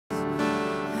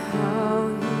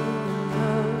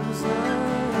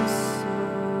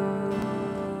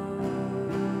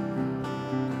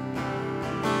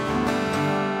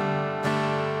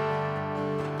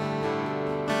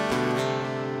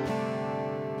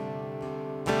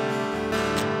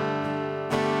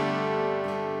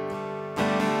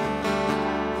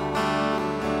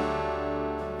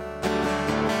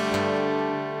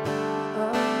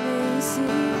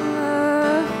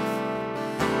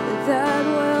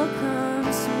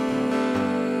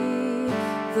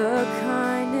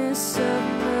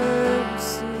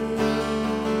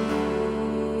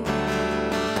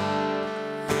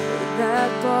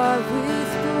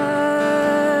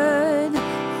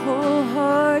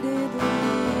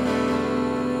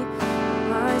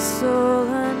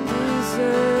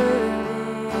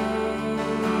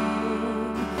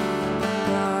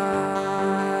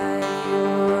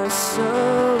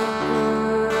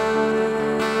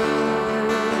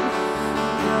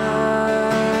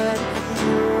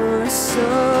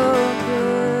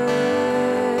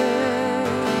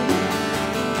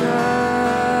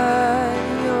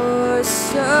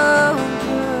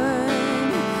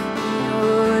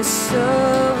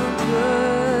so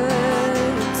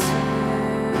good to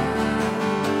me.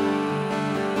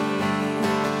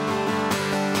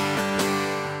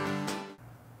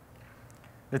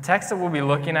 The text that we'll be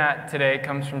looking at today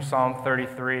comes from Psalm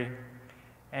 33.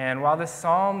 And while this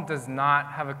psalm does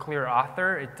not have a clear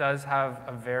author, it does have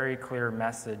a very clear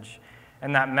message.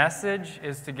 And that message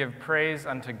is to give praise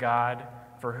unto God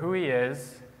for who he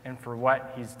is and for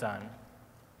what he's done.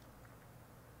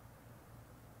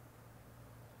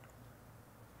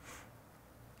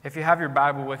 If you have your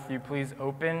Bible with you, please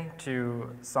open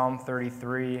to Psalm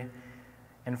 33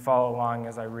 and follow along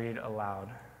as I read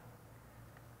aloud.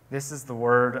 This is the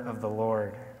word of the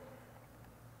Lord.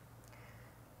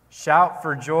 Shout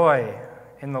for joy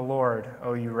in the Lord,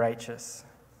 O you righteous.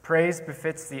 Praise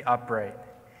befits the upright.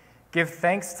 Give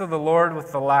thanks to the Lord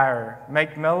with the lyre.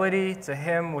 Make melody to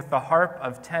him with the harp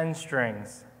of 10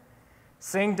 strings.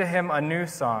 Sing to him a new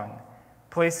song.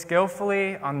 Play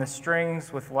skillfully on the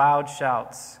strings with loud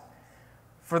shouts.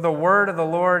 For the word of the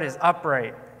Lord is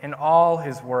upright, and all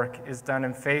his work is done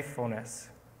in faithfulness.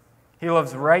 He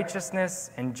loves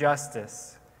righteousness and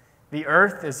justice. The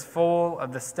earth is full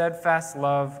of the steadfast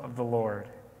love of the Lord.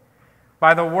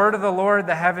 By the word of the Lord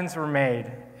the heavens were made,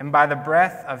 and by the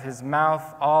breath of his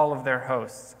mouth all of their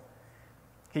hosts.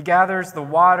 He gathers the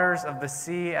waters of the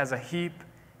sea as a heap,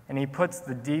 and he puts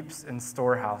the deeps in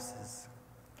storehouses.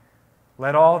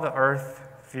 Let all the earth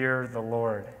fear the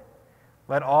Lord.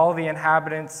 Let all the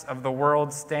inhabitants of the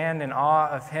world stand in awe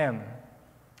of him.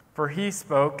 For he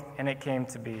spoke, and it came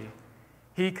to be.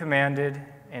 He commanded,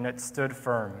 and it stood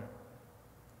firm.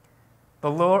 The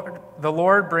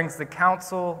Lord brings the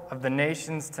counsel of the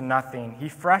nations to nothing. He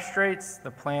frustrates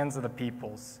the plans of the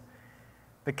peoples.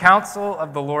 The counsel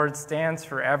of the Lord stands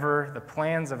forever, the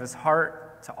plans of his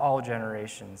heart to all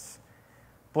generations.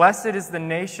 Blessed is the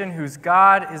nation whose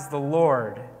God is the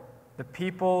Lord, the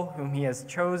people whom he has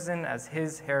chosen as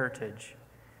his heritage.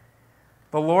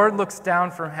 The Lord looks down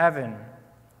from heaven.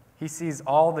 He sees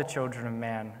all the children of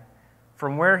man.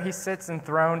 From where he sits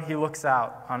enthroned, he looks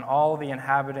out on all the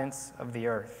inhabitants of the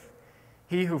earth.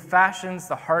 He who fashions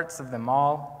the hearts of them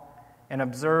all and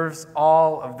observes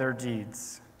all of their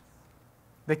deeds.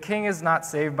 The king is not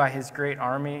saved by his great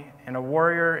army, and a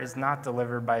warrior is not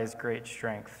delivered by his great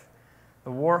strength.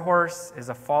 The war horse is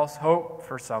a false hope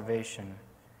for salvation,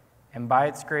 and by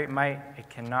its great might it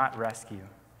cannot rescue.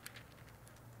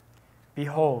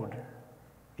 Behold,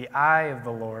 the eye of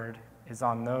the Lord is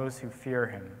on those who fear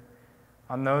him,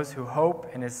 on those who hope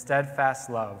in his steadfast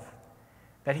love,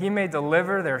 that he may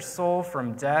deliver their soul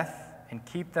from death and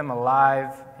keep them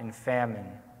alive in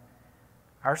famine.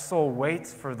 Our soul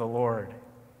waits for the Lord.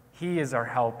 He is our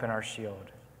help and our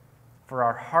shield. For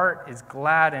our heart is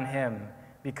glad in him,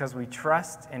 because we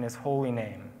trust in his holy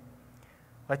name.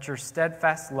 Let your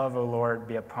steadfast love, O Lord,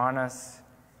 be upon us,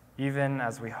 even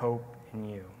as we hope in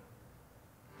you.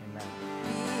 Amen.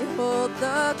 Behold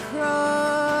the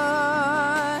cross,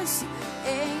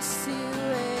 age to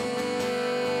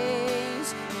age,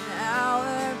 and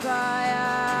hour by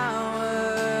hour.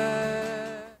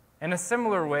 In a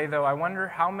similar way, though, I wonder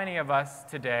how many of us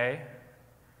today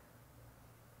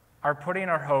are putting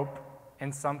our hope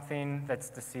in something that's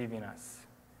deceiving us.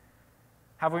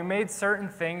 Have we made certain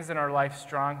things in our life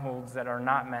strongholds that are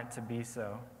not meant to be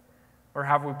so? Or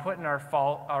have we put in our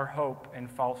hope in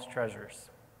false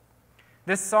treasures?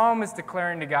 This psalm is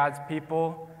declaring to God's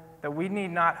people that we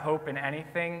need not hope in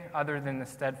anything other than the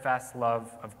steadfast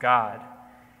love of God,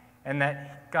 and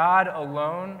that God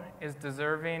alone is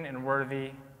deserving and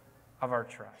worthy of our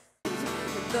trust.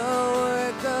 The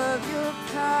work of your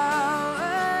power,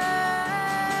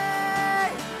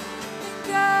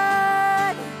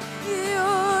 God,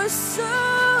 you're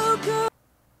so good.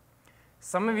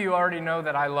 Some of you already know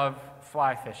that I love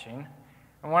fly fishing.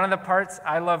 And one of the parts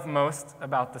I love most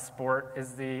about the sport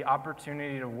is the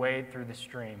opportunity to wade through the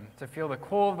stream, to feel the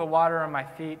cool of the water on my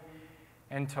feet,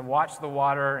 and to watch the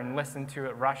water and listen to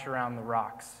it rush around the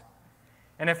rocks.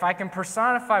 And if I can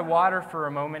personify water for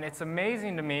a moment, it's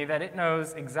amazing to me that it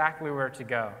knows exactly where to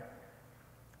go.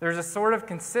 There's a sort of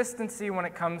consistency when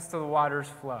it comes to the water's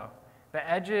flow. The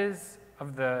edges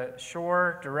of the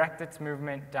shore direct its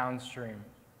movement downstream.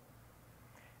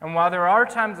 And while there are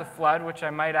times of flood, which I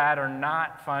might add are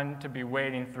not fun to be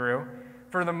wading through,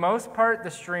 for the most part, the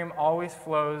stream always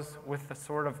flows with a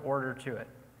sort of order to it.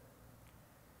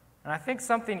 And I think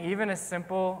something even as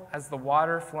simple as the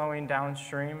water flowing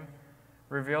downstream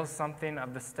reveals something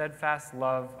of the steadfast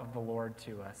love of the Lord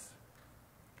to us.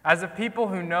 As a people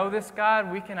who know this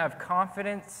God, we can have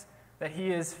confidence that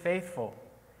he is faithful,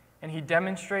 and he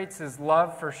demonstrates his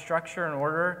love for structure and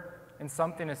order in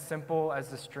something as simple as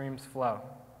the stream's flow.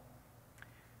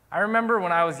 I remember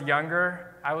when I was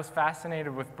younger, I was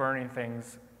fascinated with burning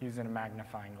things using a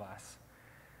magnifying glass.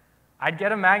 I'd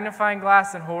get a magnifying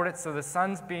glass and hold it so the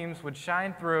sun's beams would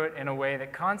shine through it in a way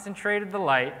that concentrated the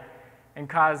light and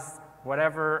caused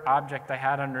whatever object I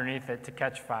had underneath it to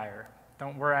catch fire.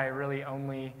 Don't worry, I really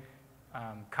only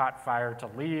caught fire to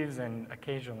leaves and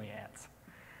occasionally ants.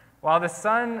 While the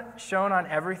sun shone on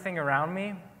everything around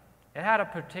me, it had a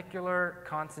particular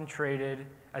concentrated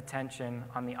attention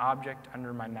on the object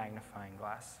under my magnifying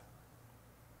glass.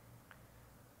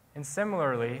 And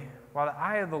similarly, while the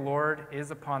eye of the Lord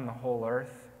is upon the whole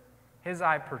earth, his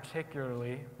eye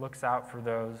particularly looks out for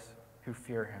those who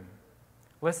fear him.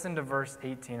 Listen to verse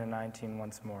 18 and 19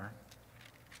 once more.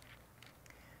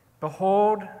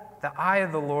 Behold, the eye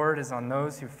of the Lord is on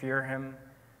those who fear him,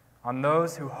 on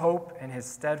those who hope in his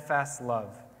steadfast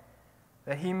love,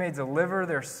 that he may deliver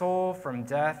their soul from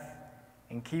death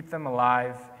and keep them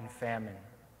alive in famine.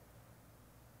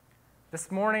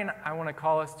 This morning, I want to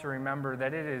call us to remember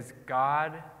that it is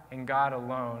God and God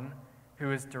alone who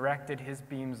has directed his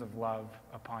beams of love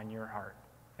upon your heart.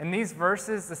 In these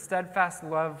verses, the steadfast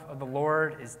love of the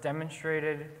Lord is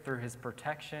demonstrated through his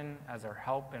protection as our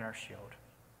help and our shield.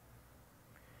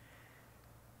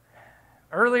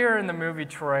 Earlier in the movie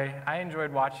Troy, I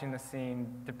enjoyed watching the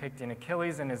scene depicting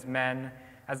Achilles and his men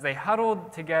as they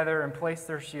huddled together and placed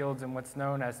their shields in what's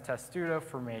known as testudo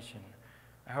formation.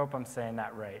 I hope I'm saying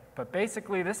that right. But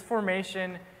basically, this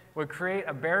formation would create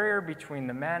a barrier between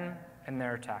the men and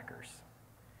their attackers.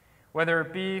 Whether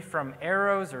it be from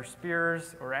arrows or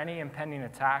spears or any impending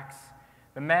attacks,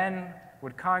 the men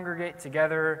would congregate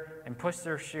together and push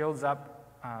their shields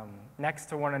up next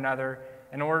to one another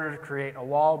in order to create a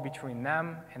wall between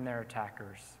them and their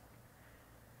attackers.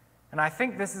 And I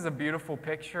think this is a beautiful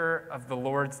picture of the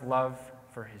Lord's love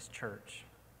for his church.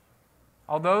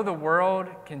 Although the world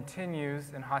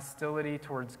continues in hostility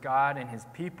towards God and his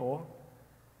people,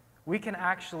 we can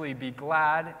actually be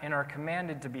glad and are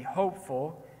commanded to be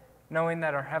hopeful, knowing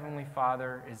that our Heavenly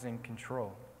Father is in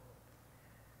control.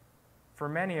 For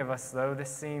many of us, though,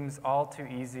 this seems all too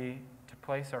easy to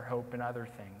place our hope in other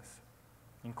things,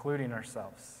 including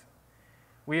ourselves.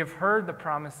 We have heard the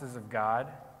promises of God,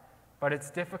 but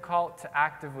it's difficult to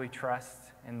actively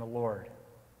trust in the Lord.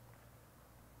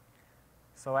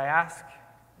 So I ask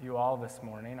you all this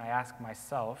morning, I ask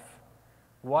myself,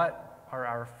 what are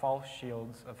our false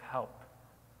shields of help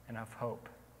and of hope?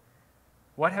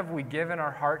 What have we given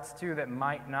our hearts to that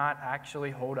might not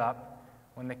actually hold up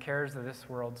when the cares of this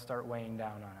world start weighing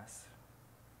down on us?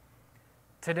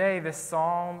 Today, this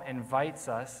psalm invites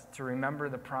us to remember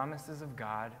the promises of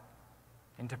God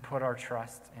and to put our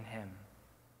trust in him.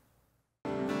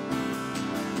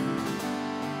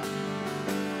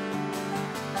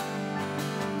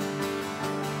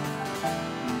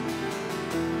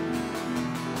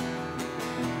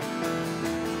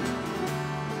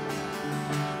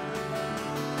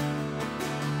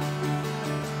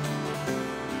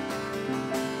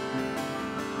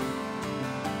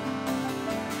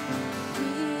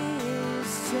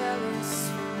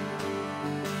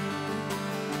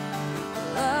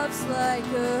 Like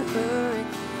a hurricane,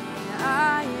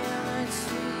 I am